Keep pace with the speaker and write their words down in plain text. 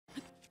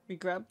We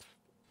grab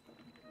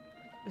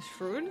this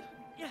fruit.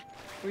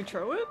 We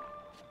throw it.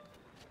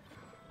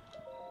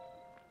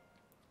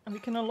 And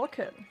we can unlock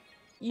it.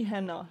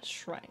 Ihen-a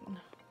Shrine.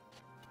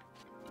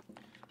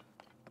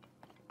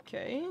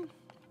 Okay.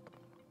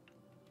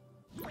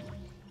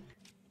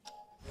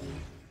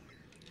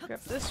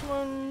 Grab this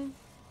one.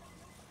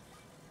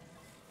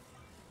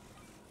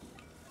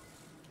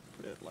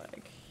 Put it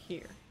like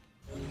here.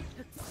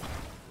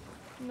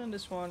 And then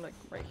this one like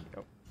right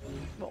here. Oh.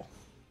 Well,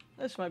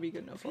 this might be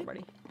good enough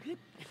already.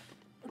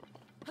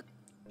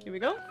 Here we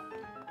go.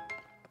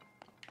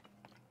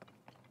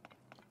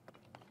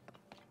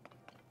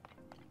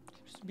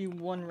 Seems to be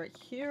one right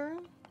here.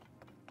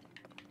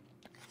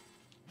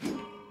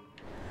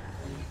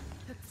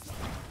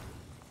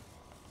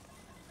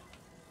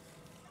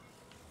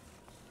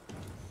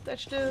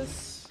 Touch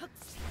this.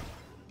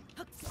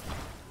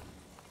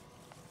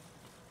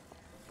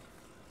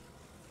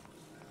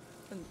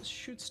 And this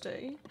should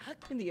stay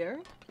in the air.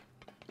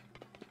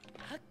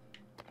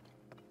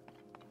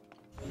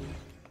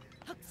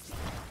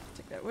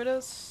 Take that with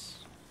us.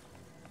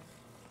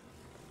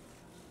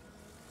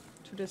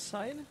 To this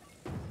side.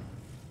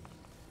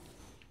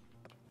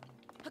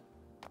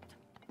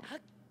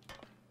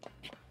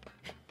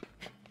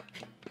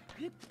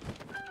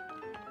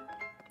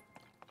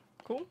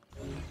 Cool.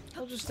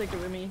 I'll just take it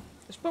with me.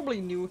 There's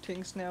probably new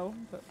things now,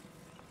 but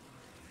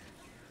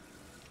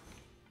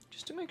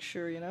just to make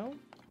sure, you know.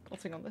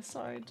 Nothing on this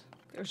side.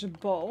 There's a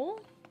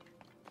ball.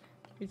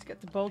 Need to get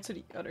the ball to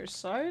the other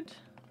side.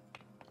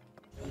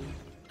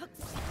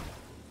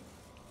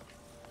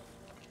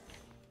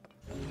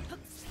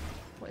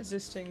 What is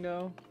this thing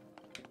though?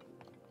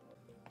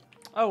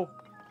 Oh!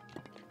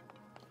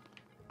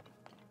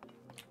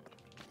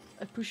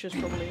 It pushes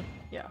probably,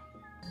 yeah.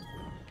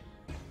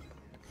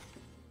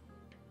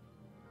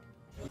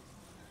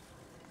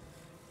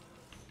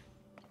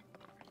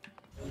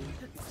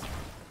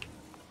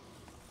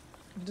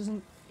 If it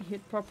doesn't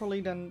hit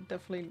properly, then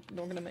definitely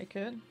not gonna make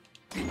it.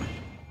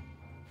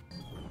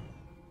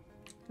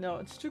 No,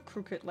 it's too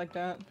crooked like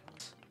that.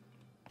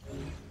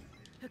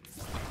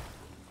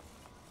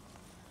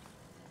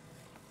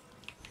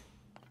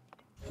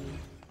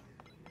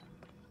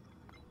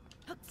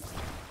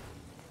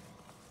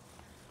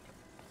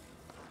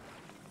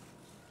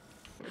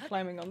 We're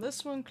climbing on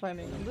this one,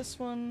 climbing on this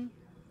one.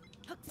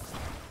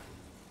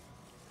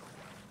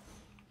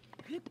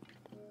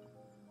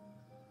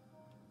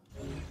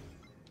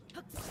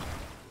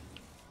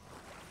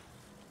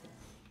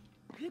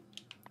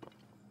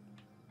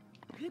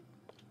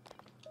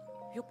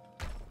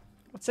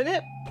 What's in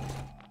it?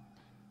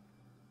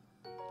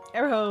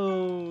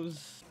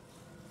 Arrows!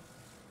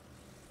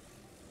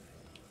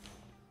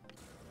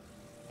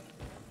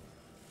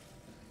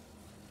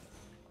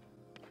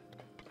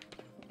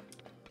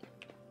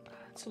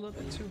 It's a little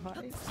bit too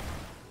high.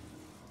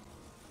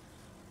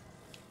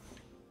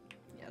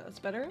 Yeah, that's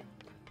better.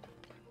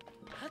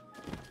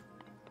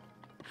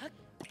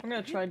 I'm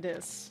gonna try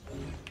this.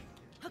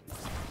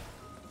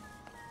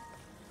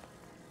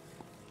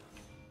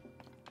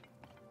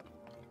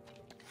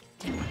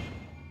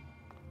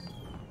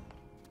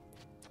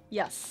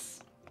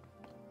 Yes.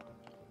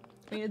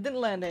 I mean, it didn't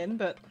land in,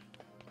 but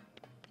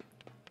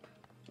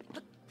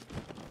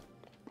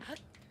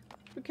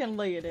we can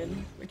lay it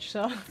in, which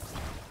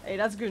hey,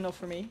 that's good enough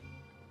for me.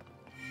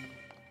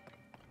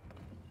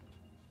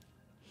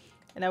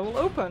 And I will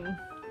open.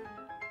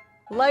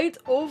 Light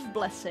of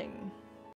Blessing.